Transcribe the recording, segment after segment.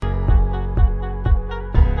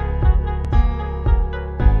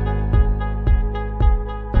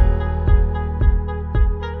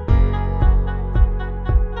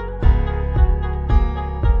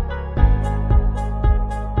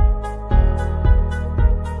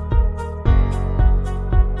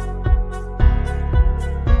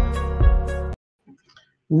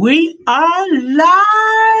We are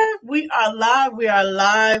live. We are live. We are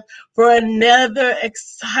live for another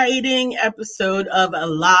exciting episode of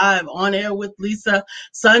Alive on Air with Lisa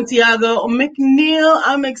Santiago McNeil.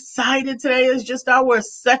 I'm excited. Today is just our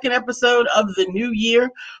second episode of the new year.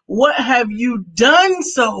 What have you done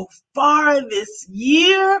so far this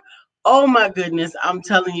year? Oh my goodness. I'm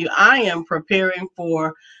telling you, I am preparing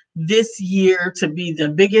for this year to be the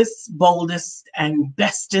biggest, boldest, and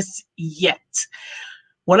bestest yet.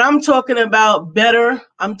 When I'm talking about better,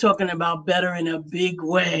 I'm talking about better in a big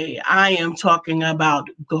way. I am talking about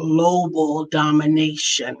global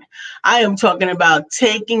domination. I am talking about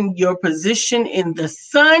taking your position in the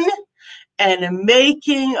sun and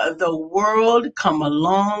making the world come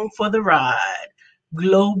along for the ride.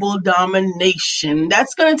 Global domination.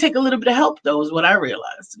 That's going to take a little bit of help, though, is what I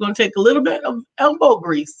realized. It's going to take a little bit of elbow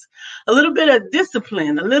grease, a little bit of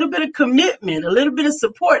discipline, a little bit of commitment, a little bit of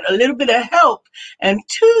support, a little bit of help. And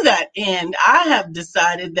to that end, I have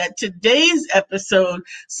decided that today's episode,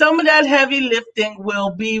 some of that heavy lifting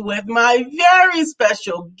will be with my very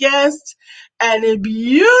special guest and a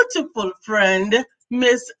beautiful friend,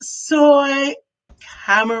 Miss Soy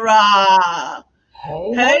Camera.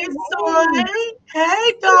 Hey, Hey, hey, Soy.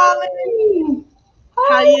 Hey, darling. hey.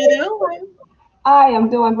 How you Hi. doing? I am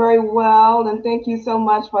doing very well, and thank you so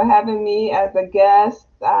much for having me as a guest.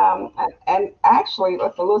 And actually,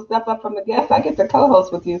 that's a little step up from the guest. I get to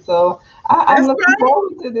co-host with you, so I'm That's looking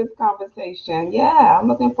forward to this conversation. Yeah, I'm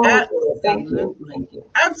looking forward right. to it. Thank you. Absolutely. Thank you.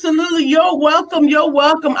 Absolutely. You're welcome. You're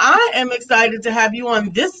welcome. I am excited to have you on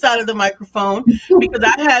this side of the microphone because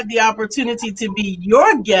I had the opportunity to be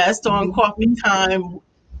your guest on Coffee Time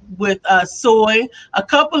with Soy a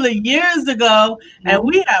couple of years ago, and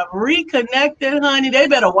we have reconnected, honey. They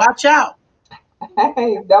better watch out.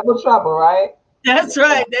 Hey, double trouble, right? That's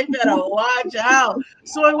right. They better watch out.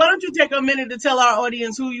 So, why don't you take a minute to tell our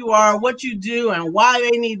audience who you are, what you do, and why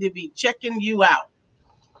they need to be checking you out?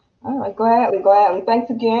 All right, gladly, gladly. Thanks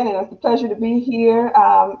again, and it's a pleasure to be here.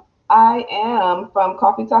 I am from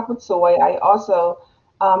Coffee Talk with Soy. I also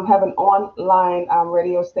have an online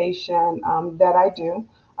radio station that I do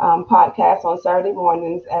podcast on Saturday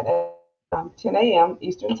mornings at 10 a.m.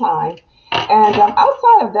 Eastern Time. And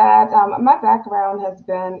outside of that, my background has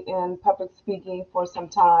been in public speaking for some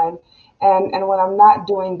time. And when I'm not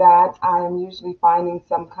doing that, I am usually finding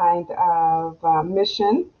some kind of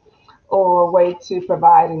mission or a way to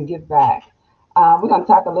provide and give back. We're going to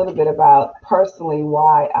talk a little bit about personally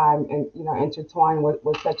why I'm intertwined with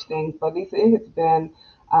such things. But Lisa, it has been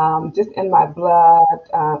just in my blood,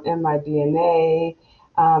 in my DNA.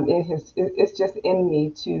 It's just in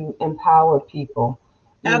me to empower people.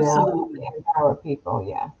 Absolutely. Empower people.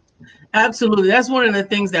 Yeah. Absolutely. That's one of the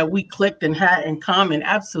things that we clicked and had in common.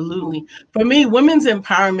 Absolutely. For me, women's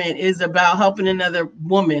empowerment is about helping another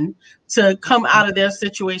woman to come out of their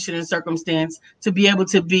situation and circumstance to be able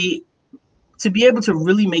to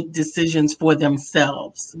really make decisions for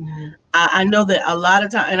themselves. Mhm. I know that a lot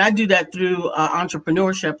of time, and I do that through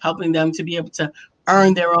entrepreneurship, helping them to be able to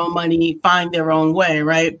earn their own money, find their own way,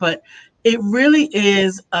 right? But it really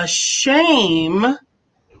is a shame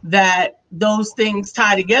that those things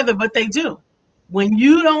tie together, but they do. When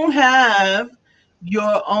you don't have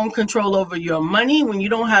your own control over your money, when you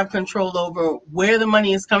don't have control over where the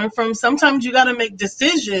money is coming from, sometimes you got to make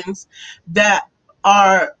decisions that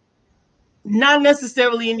are not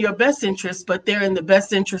necessarily in your best interest, but they're in the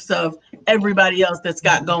best interest of everybody else that's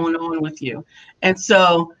got going on with you. And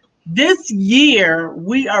so this year,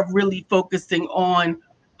 we are really focusing on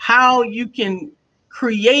how you can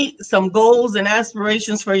create some goals and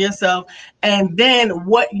aspirations for yourself, and then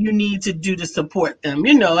what you need to do to support them.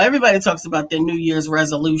 You know, everybody talks about their New Year's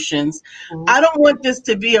resolutions. Mhm. I don't want this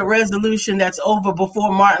to be a resolution that's over before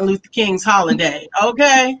Martin Luther King's holiday,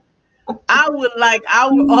 okay? I would like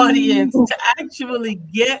our audience to actually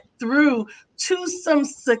get through to some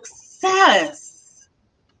success.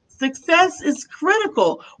 Success is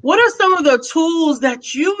critical. What are some of the tools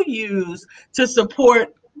that you use to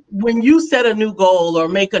support when you set a new goal or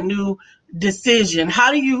make a new decision?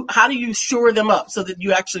 How do you shore them up so that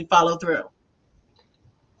you actually follow through?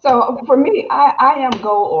 So for me, I am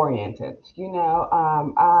goal oriented.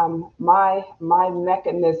 My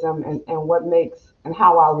mechanism and what makes and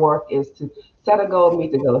how I work is to set a goal,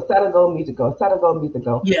 meet the goal, set a goal, meet the goal, set a goal, meet the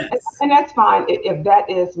goal, Yes. and that's fine if that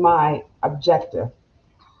is my objective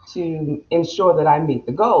to ensure that I meet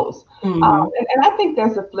the goals. Hmm. And I think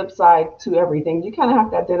there's a flip side to everything. You kind of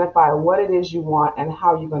have to identify what it is you want and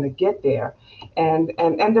how you're going to get there, and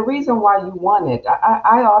the reason why you want it.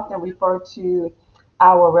 I often refer to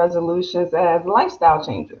our resolutions as lifestyle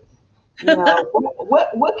changes. You know,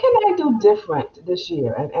 what can I do different this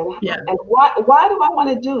year, Yeah. and why do I want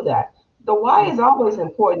to do that? The why is always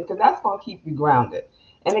important because that's going to keep you grounded.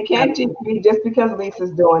 And it can't just Absolutely. be just because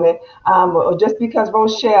Lisa's doing it, or just because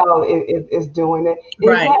Rochelle is doing it. It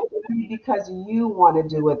Right. has to be because you want to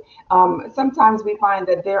do it. Sometimes we find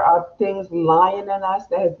that there are things lying in us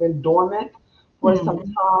that has been dormant for some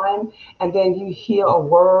Mhm. time, and then you hear a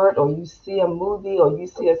word, or you see a movie, or you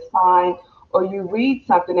see a sign, or you read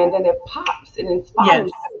something, and then it pops and Yes.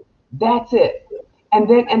 inspires you. That's it. And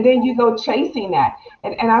then you go chasing that.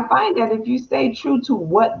 And I find that if you stay true to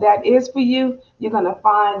what that is for you, you're gonna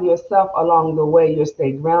find yourself along the way. You'll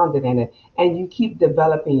stay grounded in it, and you keep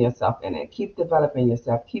developing yourself in it. Keep developing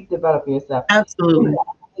yourself. Keep developing yourself. Absolutely.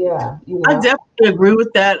 Yeah, you I know. definitely agree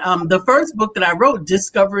with that. The first book that I wrote,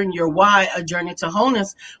 Discovering Your Why, A Journey to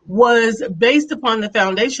Wholeness, was based upon the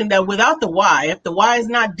foundation that without the why, if the why is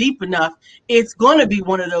not deep enough, it's going to be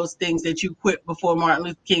one of those things that you quit before Martin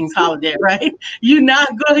Luther King's holiday, right? You're not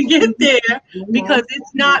going to get there because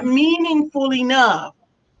it's not meaningful enough.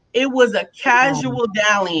 It was a casual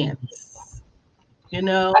dalliance, you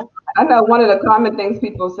know? I know one of the common things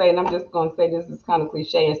people say, and I'm just going to say this is kind of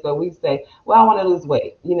cliche, and so we say, "Well, I want to lose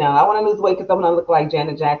weight." You know, I want to lose weight because I want to look like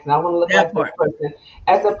Janet Jackson. I want to look That like this part. person,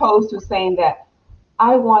 as opposed to saying that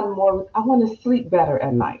I want more. I want to sleep better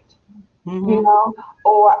at night. You Hmm. know,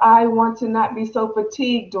 or I want to not be so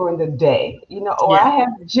fatigued during the day. You know, or Yeah. I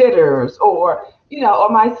have jitters, or or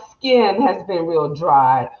my skin has been real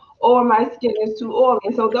dry, or my skin is too oily.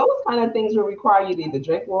 And so those kind of things will require you to either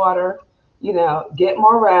drink water, get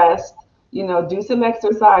more rest, do some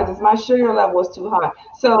exercises. My sugar level is too high.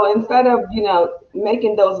 So instead of,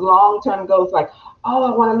 making those long-term goals like, oh,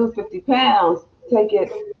 I want to lose 50 pounds, take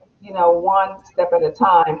it, one step at a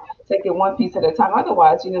time, take it one piece at a time.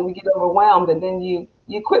 Otherwise, we get overwhelmed and then you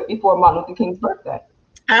quit before Martin Luther King's birthday.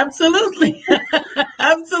 Absolutely.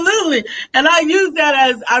 Absolutely. And I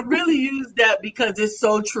really use that because it's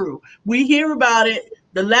so true. We hear about it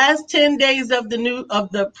the last 10 days of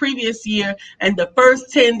the previous year and the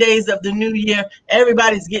first 10 days of the new year.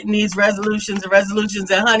 Everybody's getting these resolutions.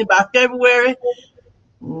 And honey, by February,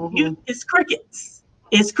 Hmm. it's crickets.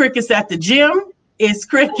 It's crickets at the gym. It's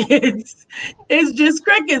crickets. It's just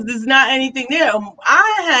crickets. There's not anything there.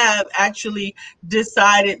 I have actually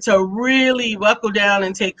decided to really buckle down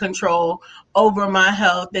and take control over my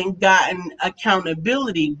health and gotten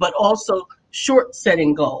accountability, but also short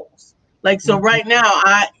setting goals. Like so right now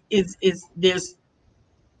I is there's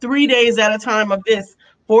 3 days at a time of this,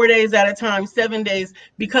 4 days at a time, 7 days,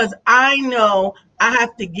 because I know I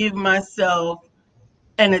have to give myself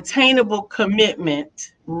an attainable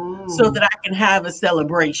commitment so Mm, that I can have a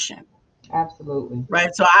celebration. absolutely.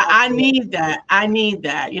 Right. So I Absolutely. need that. I need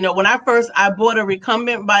that. When I bought a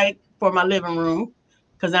recumbent bike for my living room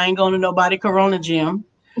because I ain't going to nobody Corona gym.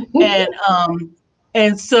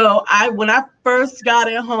 And so when I first got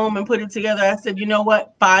it home and put it together, I said, you know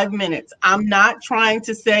what? 5 minutes. I'm not trying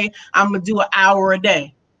to say I'm gonna do an hour a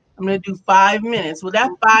day. I'm gonna do 5 minutes. Well,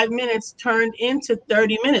 that 5 minutes turned into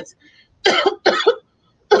 30 minutes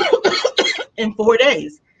in 4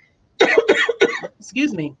 days.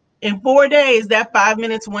 Excuse me. In 4 days, that 5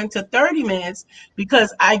 minutes went to 30 minutes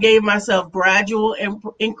because I gave myself gradual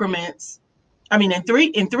increments. I mean, in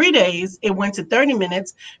three days, it went to 30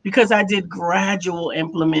 minutes because I did gradual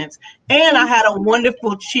implements. And I had a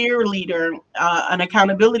wonderful cheerleader, an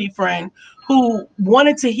accountability friend who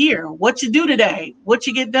wanted to hear what you do today, what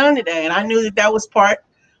you get done today. And I knew that that was part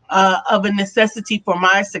of a necessity for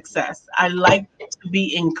my success. I like to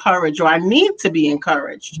be encouraged, or I need to be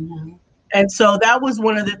encouraged. Mhm. And so that was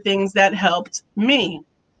one of the things that helped me.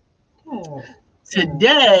 Good. Good.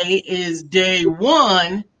 Today is day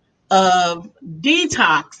one of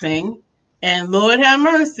detoxing. And Lord have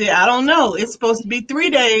mercy, I don't know. It's supposed to be 3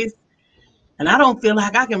 days, and I don't feel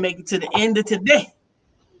like I can make it to the end of today.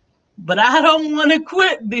 But I don't want to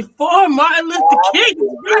quit before Martin Luther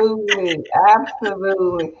King's birthday. Absolutely,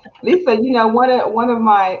 absolutely. Lisa, one of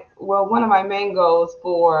my main goals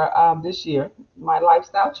for this year, my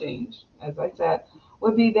lifestyle change, as I said,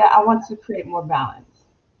 would be that I want to create more balance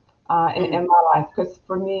in Mm, my life. Because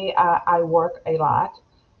for me, I work a lot.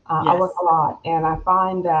 I work yes, a lot, and I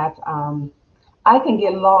find that I can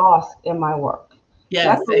get lost in my work.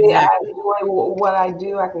 yes, Luckily, I exactly. enjoy what I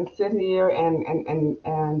do. I can sit here and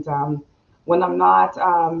when I'm not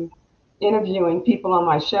interviewing people on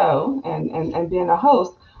my show and being a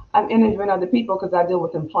host, I'm interviewing other people because I deal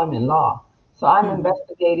with employment law. So I'm Mhm.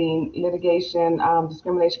 investigating litigation,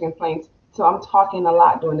 discrimination complaints. So I'm talking a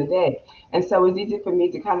lot during the day. And so it's easy for me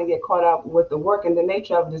to kind of get caught up with the work, and the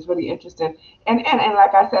nature of it is really interesting. And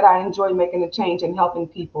like I said, I enjoy making a change and helping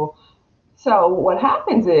people. So what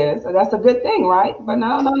happens is, so that's a good thing, right? But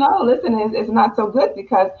no. Listen, it's not so good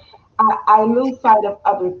because I lose sight of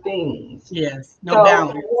other things. Yes, no So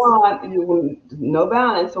balance. one, no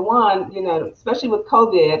balance. So one, especially with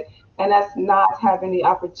COVID, and us not having the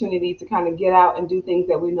opportunity to kind of get out and do things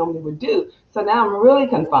that we normally would do. So now I'm really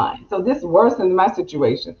confined. So this worsens my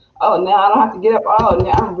situation. Oh, now I don't have to get up. Oh,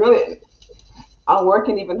 now I'm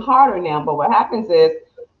working even harder now. But what happens is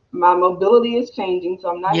my mobility is changing, so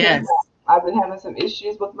I'm not getting Yes, back. I've been having some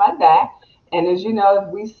issues with my back. And as you know, if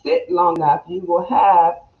we sit long enough, you will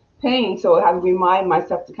have pain. So I have to remind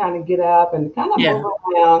myself to kind of get up and kind of move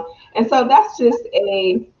yeah, around. And so that's just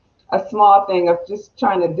a small thing of just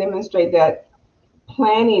trying to demonstrate that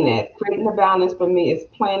planning it, creating a balance for me is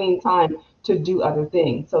planning time to do other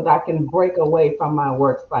things so that I can break away from my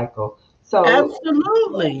work cycle. So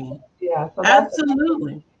absolutely, yeah, so that's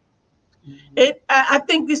absolutely. I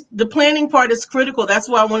think the planning part is critical. That's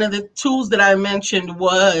why one of the tools that I mentioned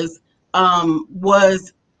was for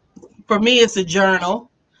me, it's a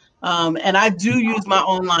journal. And I do use my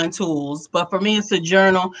online tools, but for me, it's a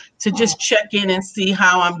journal to just check in and see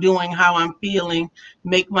how I'm doing, how I'm feeling,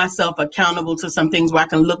 make myself accountable to some things where I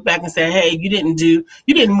can look back and say, hey, you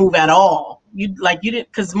didn't move at all. You didn't,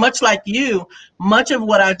 because much like you, much of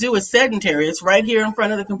what I do is sedentary. It's right here in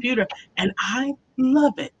front of the computer. And I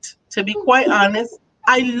love it. To be quite honest,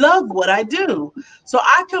 I love what I do. So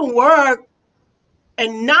I can work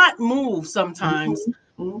and not move sometimes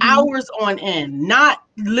mhm, mhm, hours on end, not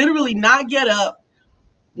literally not get up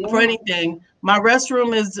for yeah. anything. My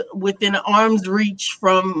restroom is within arm's reach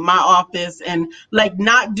from my office and like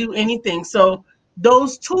not do anything. So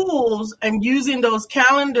those tools and using those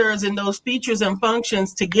calendars and those features and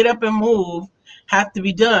functions to get up and move have to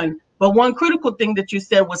be done. But one critical thing that you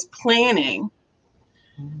said was planning.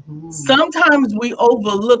 Mhm. Sometimes we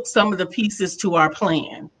overlook some of the pieces to our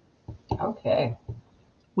plan. Okay.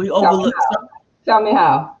 We Tell me overlook how. Tell me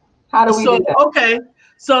how. How do we so do that? okay.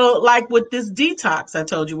 So like with this detox, I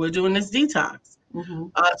told you we're doing this detox. Hmm.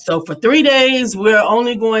 So for 3 days, we're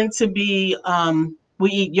only going to be,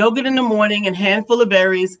 we eat yogurt in the morning and handful of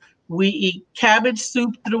berries. We eat cabbage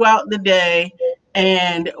soup throughout the day.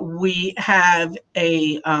 And we have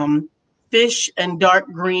a fish and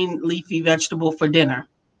dark green leafy vegetable for dinner.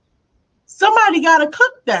 Somebody got to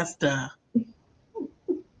cook that stuff.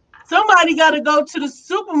 Somebody got to go to the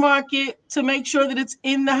supermarket to make sure that it's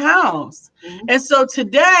in the house. And so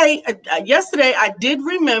yesterday, I did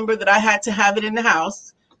remember that I had to have it in the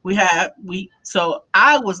house. So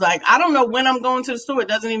I was like, I don't know when I'm going to the store. It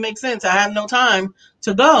doesn't even make sense. I have no time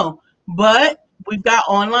to go. But we've got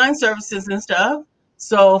online services and stuff.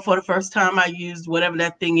 So for the first time, I used whatever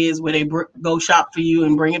that thing is where they go shop for you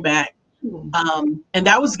and bring it back. Hmm. And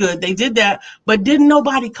that was good. They did that, but didn't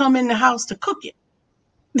nobody come in the house to cook it.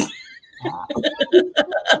 Wow.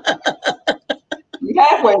 You're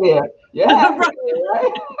halfway there. You're halfway Right. there,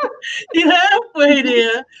 right? You're halfway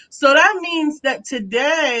there. So that means that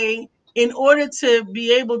today, in order to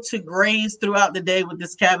be able to graze throughout the day with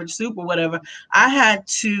this cabbage soup or whatever, I had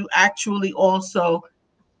to actually also,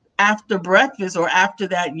 after breakfast or after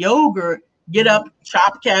that yogurt, get up,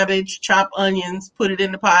 chop cabbage, chop onions, put it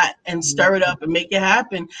in the pot, and stir it up and make it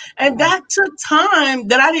happen. And Yeah. that took time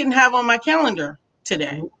that I didn't have on my calendar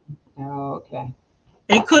today. Mhm. Oh, okay.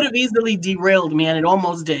 It could have easily derailed me, and it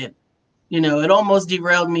almost did. It almost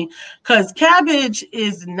derailed me because cabbage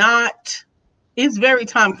is not, it's very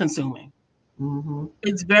time consuming. Hmm.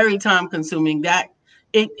 It's very time consuming.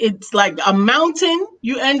 It's like a mountain.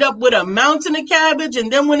 You end up with a mountain of cabbage,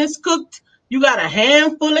 and then when it's cooked, you got a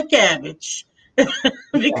handful of cabbage Yeah.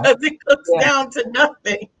 because it cooks Yeah. down to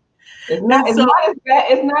nothing. It's not. And It's so not as bad.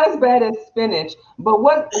 It's not as bad as spinach. But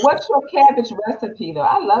what's your cabbage recipe though?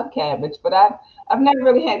 I love cabbage, but I've never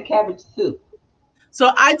really had cabbage soup.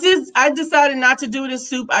 I decided not to do it as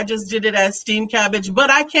soup. I just did it as steamed cabbage, but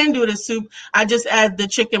I can do it as soup. I just add the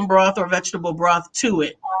chicken broth or vegetable broth to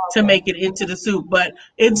it to Okay. make it into the soup. But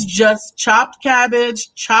it's just chopped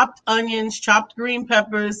cabbage, chopped onions, chopped green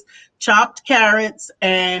peppers, chopped carrots,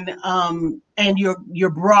 and your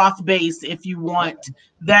broth base if you want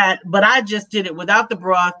that. But I just did it without the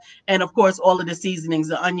broth, and of course all of the seasonings: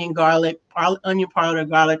 the onion, onion powder,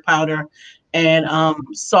 garlic powder, and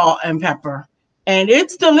salt and pepper, and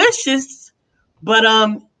it's delicious, but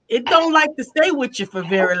it don't like to stay with you for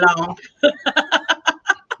very long.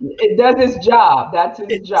 It does its job. That's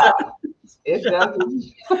its It job. does. It does.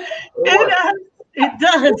 It It, works. it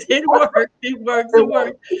does. It works. It works. It It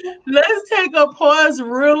works. works. Let's take a pause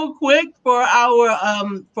real quick for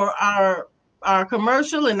our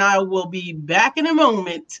commercial, and I will be back in a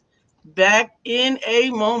moment. Back in a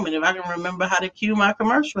moment. If I can remember how to cue my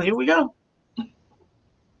commercial. Here we go.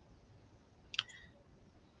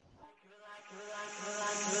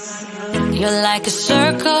 You're like a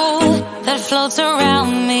circle that floats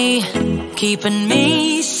around me, keeping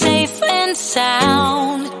me safe and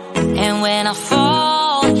sound. And when I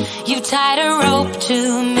fall, you tied a rope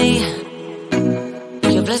to me.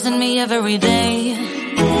 You're blessing me every day.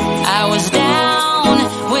 I was down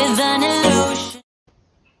with an illusion.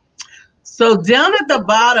 So down at the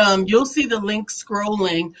bottom, you'll see the link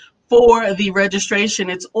scrolling for the registration.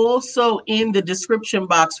 It's also in the description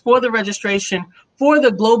box for the registration for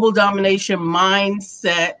the Global Domination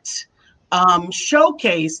Mindset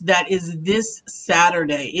showcase that is this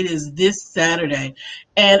Saturday. It is this Saturday.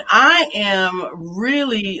 And I am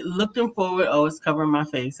really looking forward. Oh, it's covering my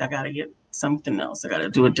face. I got to get something else. I got to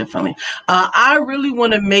do it differently. I really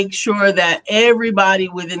want to make sure that everybody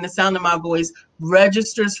within the sound of my voice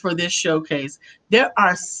registers for this showcase. There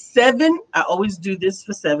are 7. I always do this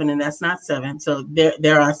for 7, and that's not 7. So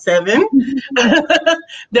there are 7.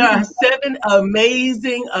 There are 7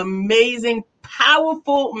 amazing,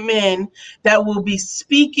 powerful men that will be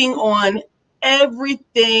speaking on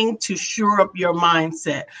everything to shore up your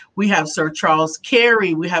mindset. We have Sir Charles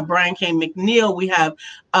Carey, we have Brian K. McNeil, we have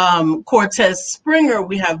Cortez Springer,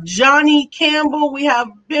 we have Johnny Campbell, we have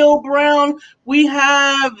Bill Brown, we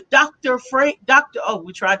have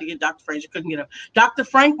we tried to get Dr. Frazier, couldn't get him. Dr.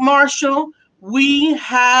 Frank Marshall, we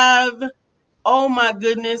have, oh my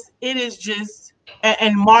goodness, it is just,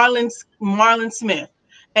 and Marlon Smith.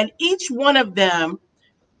 And each one of them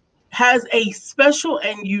has a special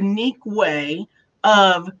and unique way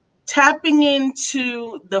of tapping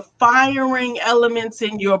into the firing elements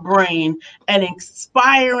in your brain and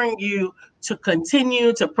inspiring you to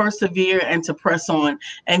continue to persevere and to press on.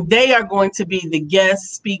 And they are going to be the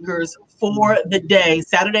guest speakers for the day,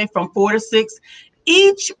 Saturday from 4 to 6.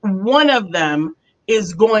 Each one of them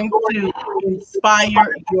is going to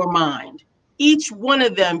inspire your mind. Each one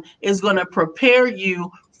of them is going to prepare you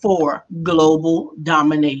for global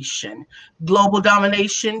domination. Global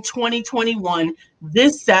Domination 2021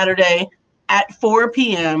 this Saturday at 4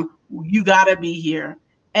 p.m. You got to be here.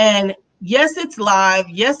 And yes, it's live.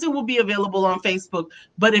 Yes, it will be available on Facebook.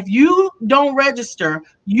 But if you don't register,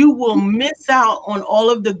 you will miss out on all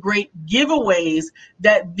of the great giveaways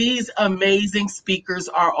that these amazing speakers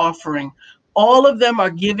are offering. All of them are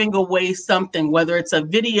giving away something, whether it's a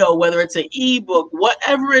video, whether it's an ebook,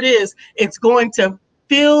 whatever it is, it's going to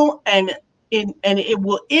feel and it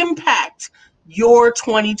will impact your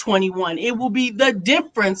 2021. It will be the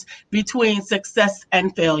difference between success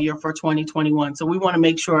and failure for 2021. So we want to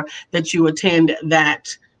make sure that you attend that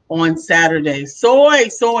on Saturday. Soy.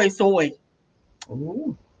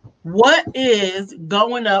 Ooh. What is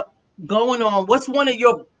going on? What's one of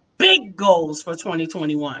your big goals for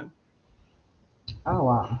 2021? Oh,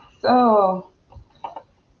 wow. So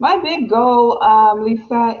my big goal,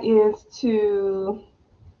 Lisa, is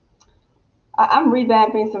I'm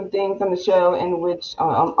revamping some things on the show in which,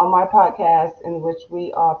 on my podcast, in which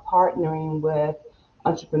we are partnering with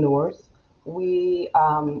entrepreneurs.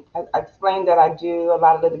 I explained that I do a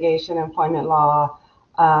lot of litigation, employment law.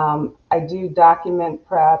 I do document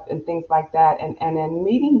prep and things like that, and then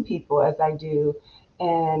meeting people as I do,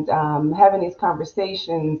 and having these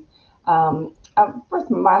conversations.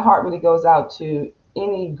 First, my heart really goes out to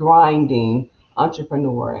any grinding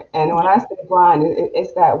entrepreneur. And when I say grind,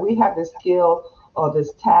 it's that we have this skill or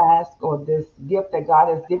this task or this gift that God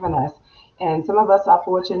has given us. And some of us are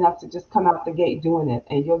fortunate enough to just come out the gate doing it.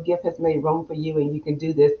 And your gift has made room for you, and you can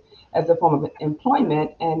do this as a form of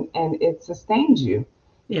employment, and it sustains you.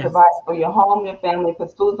 It Yes. provides for your home, your family,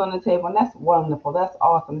 puts food on the table, and that's wonderful. That's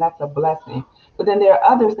awesome. That's a blessing. But then there are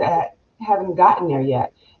others that haven't gotten there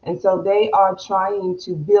yet. And so they are trying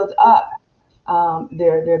to build up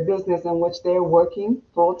their business in which they're working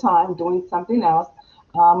full time, doing something else,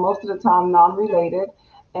 most of the time non-related,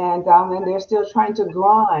 and they're still trying to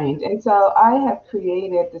grind. And so I have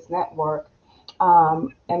created this network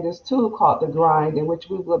and this tool called The Grind, in which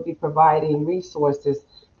we will be providing resources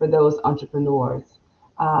for those entrepreneurs.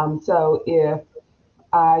 So if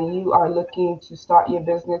you are looking to start your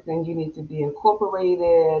business and you need to be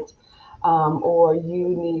incorporated, or you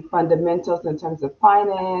need fundamentals in terms of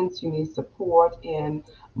finance, you need support in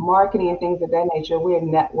marketing and things of that nature, we're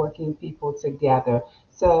networking people together.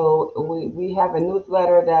 So we have a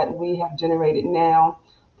newsletter that we have generated now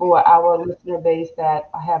for our listener base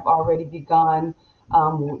that have already begun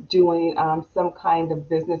doing some kind of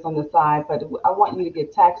business on the side. But I want you to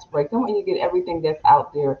get tax breaks. I want you to get everything that's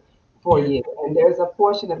out there for Yeah. you. And there's a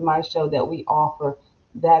portion of my show that we offer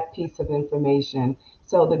that piece of information.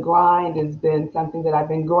 So the grind has been something that I've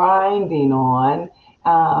been grinding on,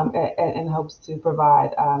 and hopes to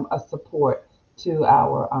provide a support to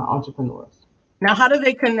our entrepreneurs. Now, how do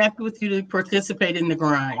they connect with you to participate in the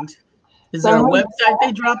grind? Is there a So, website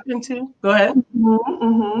they dropped into? Go ahead.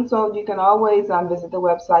 So you can always visit the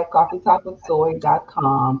website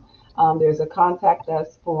coffeetalkwithsoy.com. There's a contact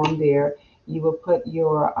us form there. You will put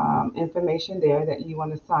your information there that you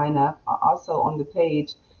want to sign up. Also on the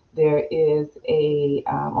page, there is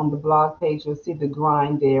on the blog page, you'll see the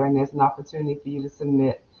grind there, and there's an opportunity for you to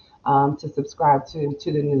submit to subscribe to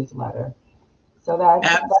the newsletter. So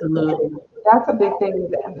Absolutely. that's a big thing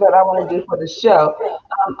that I want to do for the show.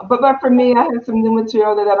 But for me, I have some new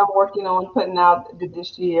material that I'm working on putting out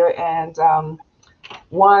this year, and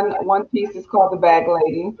one piece is called the Bag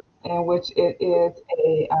Lady, in which it is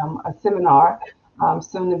a seminar,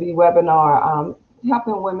 soon to be webinar,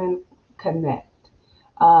 helping women connect.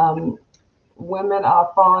 Um, Women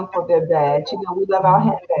are falling for their bags. You know, we love our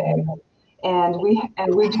handbags, and we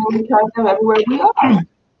generally carry them everywhere we are.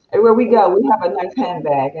 Everywhere we go, we have a nice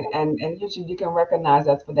handbag, and usually you can recognize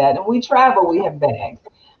us for that. And we travel, we have bags.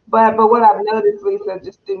 But what I've noticed, Lisa,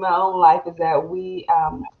 just through my own life, is that we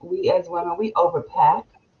as women we overpack.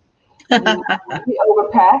 We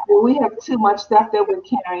overpack. We have too much stuff that we're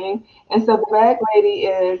carrying, and so the bag lady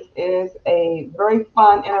is a very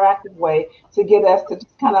fun, interactive way to get us to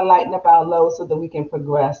just kind of lighten up our load so that we can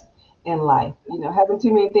progress in life. You know, having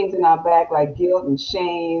too many things in our bag like guilt and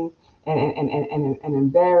shame and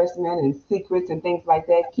embarrassment and secrets and things like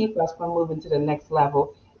that keep us from moving to the next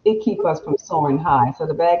level. It keep us from soaring high. So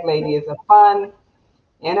the bag lady is a fun,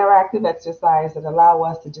 interactive exercise that allow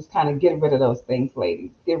us to just kind of get rid of those things, ladies.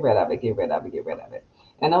 Get rid of it, get rid of it, get rid of it.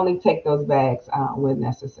 And only take those bags when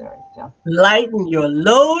necessary. So Lighten your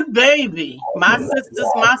load, baby. My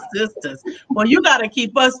sisters, my sisters. Well, you gotta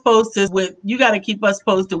keep us posted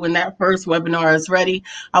when that first webinar is ready.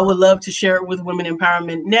 I would love to share it with Women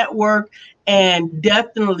Empowerment Network, and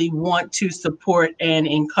definitely want to support and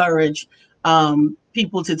encourage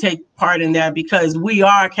people to take part in that, because we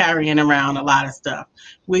are carrying around a lot of stuff.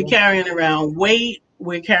 We're carrying around weight,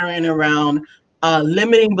 we're carrying around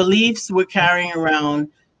limiting beliefs, we're carrying around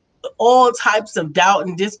all types of doubt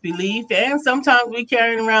and disbelief, and sometimes we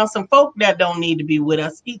carrying around some folk that don't need to be with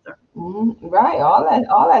us either. right, all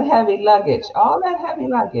that heavy luggage,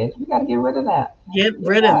 we got to get rid of that. Get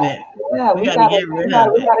rid of it. Yeah, We gotta get rid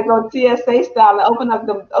of we it. gotta go TSA style and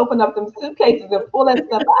open up them suitcases and pull that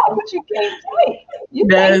stuff out, but you can't take. You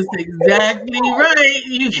That can't. is exactly right.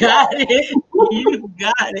 You got it. You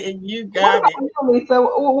got it. You What got about it. you, Lisa?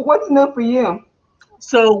 What's new for you?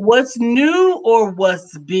 So what's new or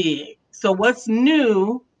what's big? So what's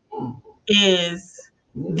new Hmm, is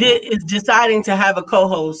yeah. deciding to have a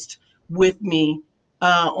co-host with me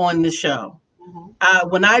on the show. Mhm.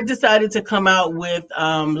 When I decided to come out with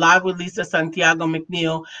Live with Lisa Santiago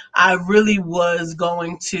McNeil, I really was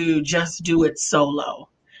going to just do it solo.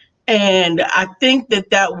 And I think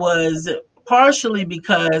that was partially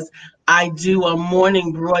because I do a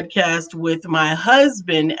morning broadcast with my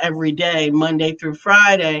husband every day, Monday through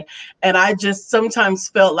Friday. And I just sometimes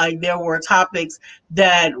felt like there were topics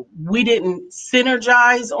that we didn't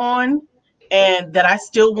synergize on and that I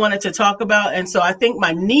still wanted to talk about. And so I think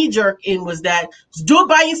my knee jerk in was that just do it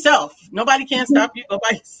by yourself. Nobody can stop you, go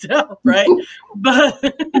by yourself, right? But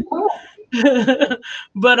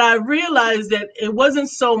but I realized that it wasn't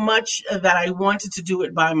so much that I wanted to do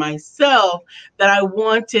it by myself, that I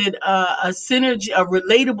wanted a synergy, a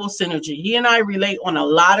relatable synergy. He and I relate on a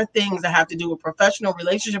lot of things that have to do with professional,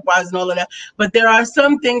 relationship wise, and all of that. But there are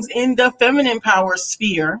some things in the feminine power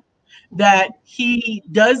sphere that he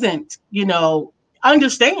doesn't,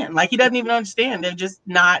 understand. Like he doesn't even understand. They're just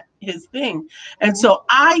not his thing. And so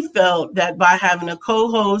I felt that by having a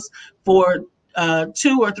co-host for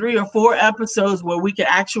 2 or 3 or 4 episodes where we could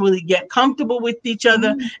actually get comfortable with each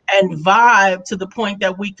other Mhm. and vibe to the point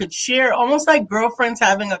that we could share, almost like girlfriends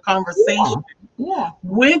having a conversation Yeah, yeah.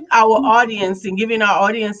 with our audience, and giving our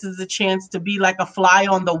audiences a chance to be like a fly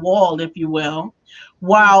on the wall, if you will,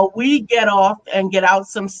 while we get off and get out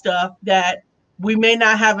some stuff that we may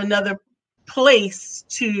not have another place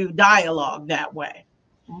to dialogue that way.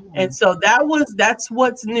 And Mhm. so that's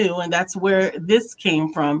what's new, and that's where this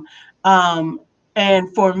came from. Um,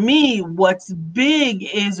 and for me, what's big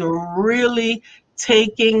is really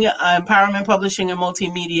taking empowerment publishing and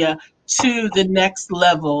multimedia to the next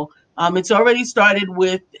level. It's already started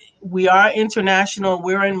with, we are international,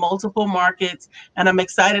 we're in multiple markets, and I'm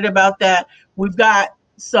excited about that. We've got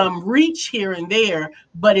some reach here and there,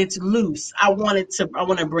 but it's loose. I want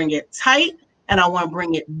to bring it tight, and I want to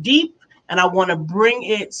bring it deep, and I want to bring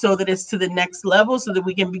it so that it's to the next level, so that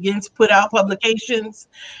we can begin to put out publications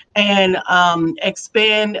and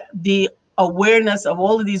expand the awareness of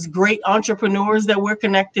all of these great entrepreneurs that we're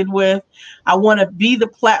connected with. I want to be the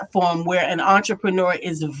platform where an entrepreneur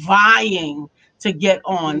is vying to get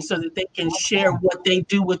on so that they can share what they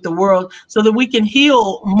do with the world so that we can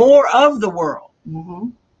heal more of the world. Mm-hmm.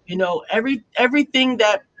 You know, everything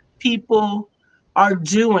that people are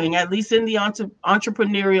doing, at least in the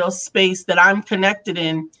entrepreneurial space that I'm connected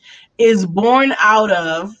in, is born out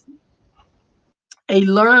of a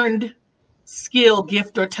learned skill,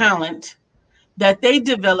 gift, or talent that they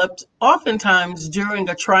developed oftentimes during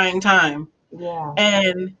a trying time. Yeah.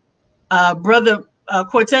 And Brother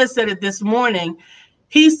Cortez said it this morning.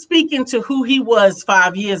 He's speaking to who he was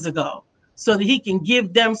 5 years ago so that he can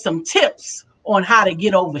give them some tips on how to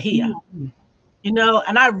get over here. Mm-hmm. You know,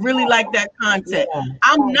 and I really like that concept. Yeah.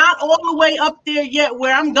 I'm not all the way up there yet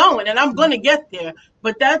where I'm going, and I'm going to get there.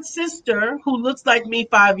 But that sister who looks like me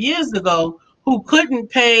 5 years ago, who couldn't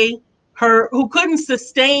pay her, who couldn't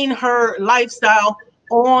sustain her lifestyle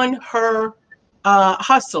on her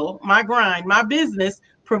hustle, my grind, my business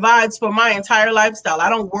provides for my entire lifestyle. I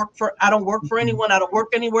don't work for anyone. I don't work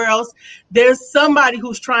anywhere else. There's somebody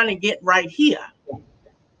who's trying to get right here.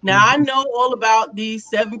 Now, I know all about these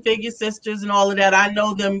 7-figure sisters and all of that. I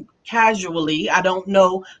know them casually. I don't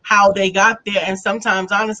know how they got there. And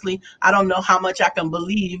sometimes, honestly, I don't know how much I can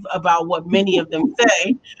believe about what many of them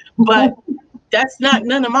say. But that's not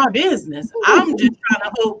none of my business. I'm just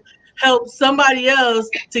trying to help somebody else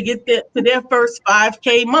to get to their first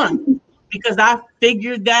 5K month, because I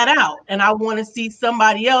figured that out. And I want to see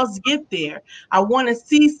somebody else get there. I want to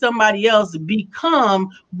see somebody else become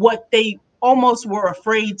what they almost were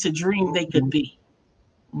afraid to dream they could be.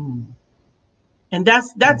 And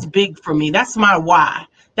that's big for me. That's my why.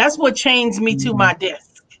 That's what chains me to my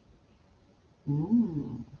desk.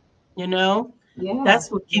 You know, that's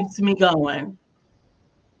what keeps me going.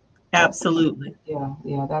 Absolutely. Yeah.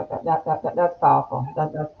 That's powerful.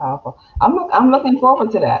 That's powerful. I'm looking forward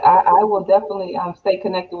to that. I will definitely stay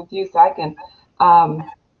connected with you so I can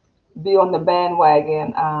be on the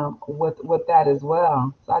bandwagon with that as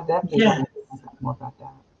well. So I definitely want to talk more about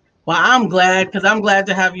that. Well, I'm glad, because I'm glad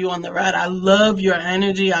to have you on the ride. I love your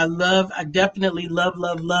energy. I definitely love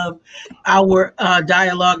our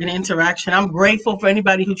dialogue and interaction. I'm grateful for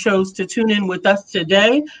anybody who chose to tune in with us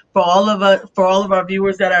today. For all of our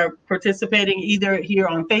viewers that are participating either here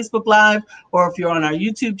on Facebook Live or if you're on our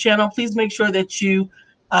YouTube channel, please make sure that you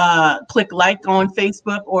click like on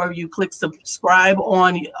Facebook or you click subscribe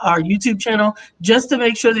on our YouTube channel just to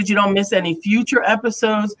make sure that you don't miss any future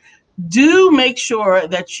episodes. Do make sure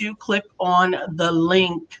that you click on the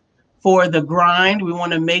link for the grind. We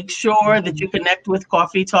want to make sure that you connect with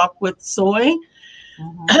Coffee Talk with Soy,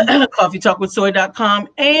 coffeetalkwithsoy.com,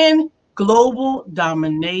 and Global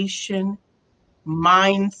Domination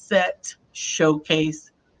Mindset Showcase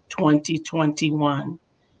 2021.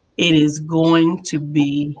 It is going to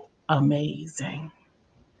be amazing.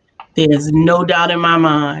 There's no doubt in my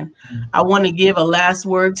mind. I want to give a last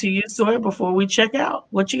word to you, Soy, before we check out.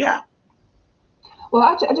 What you got? Well,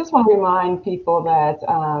 I just want to remind people that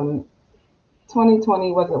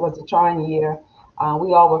 2020 was a trying year.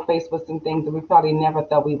 We all were faced with some things that we probably never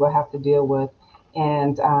thought we would have to deal with.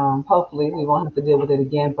 And hopefully we won't have to deal with it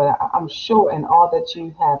again. But I'm sure in all that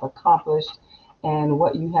you have accomplished and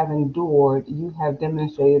what you have endured, you have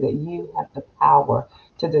demonstrated that you have the power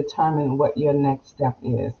to determine what your next step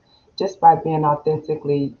is, just by being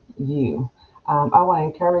authentically you. I want to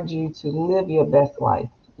encourage you to live your best life,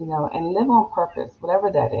 and live on purpose, whatever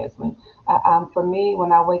that is. For me,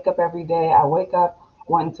 when I wake up every day, I wake up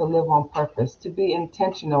wanting to live on purpose, to be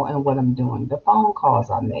intentional in what I'm doing, the phone calls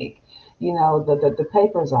I make, the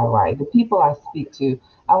papers I write, the people I speak to.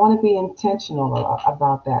 I want to be intentional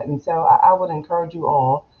about that. And so I would encourage you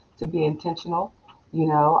all to be intentional,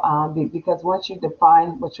 because once you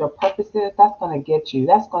define what your purpose is, that's going to get you.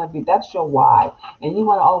 That's your why. And you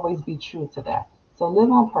want to always be true to that. So live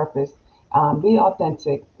on purpose, be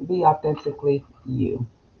authentic, be authentically you.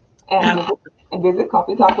 And visit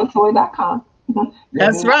coffeetalkwithsoy.com.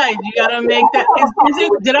 That's right. You got to make that.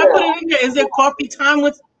 Did I put it in there? Is it coffee time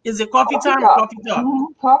or coffee talk?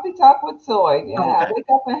 Coffee Talk with Soy. Yeah. Okay. Wake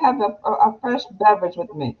up and have a fresh beverage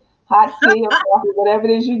with me. Hot tea or coffee, whatever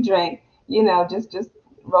it is you drink. Just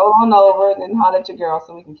roll on over and then holler at your girl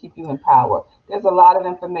so we can keep you empowered. There's a lot of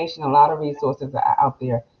information, a lot of resources out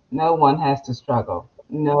there. No one has to struggle.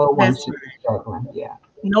 No one should be struggling. Yeah.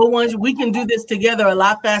 No one, we can do this together a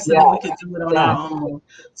lot faster than we could do it on our own.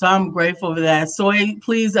 So I'm grateful for that. Soy,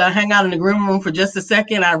 please hang out in the green room for just a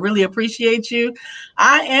second. I really appreciate you.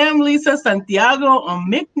 I am Lisa Santiago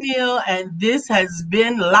McNeil, and this has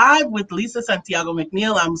been Live with Lisa Santiago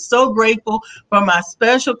McNeil. I'm so grateful for my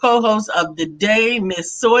special co-host of the day,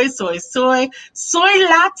 Miss Soy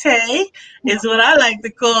Latte is what I like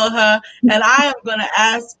to call her. And I am going to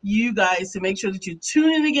ask you guys to make sure that you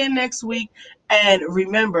tune in again next week. And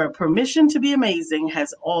remember, permission to be amazing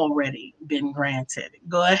has already been granted.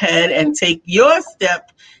 Go ahead and take your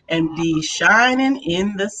step and be shining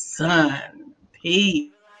in the sun.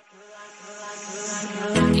 Peace.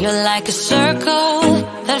 You're like a circle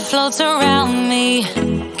that floats around me,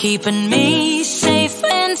 keeping me safe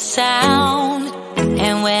and sound.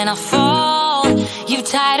 And when I fall, you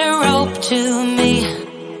tied a rope to me.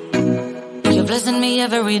 You're blessing me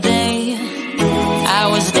every day. I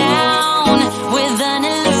was down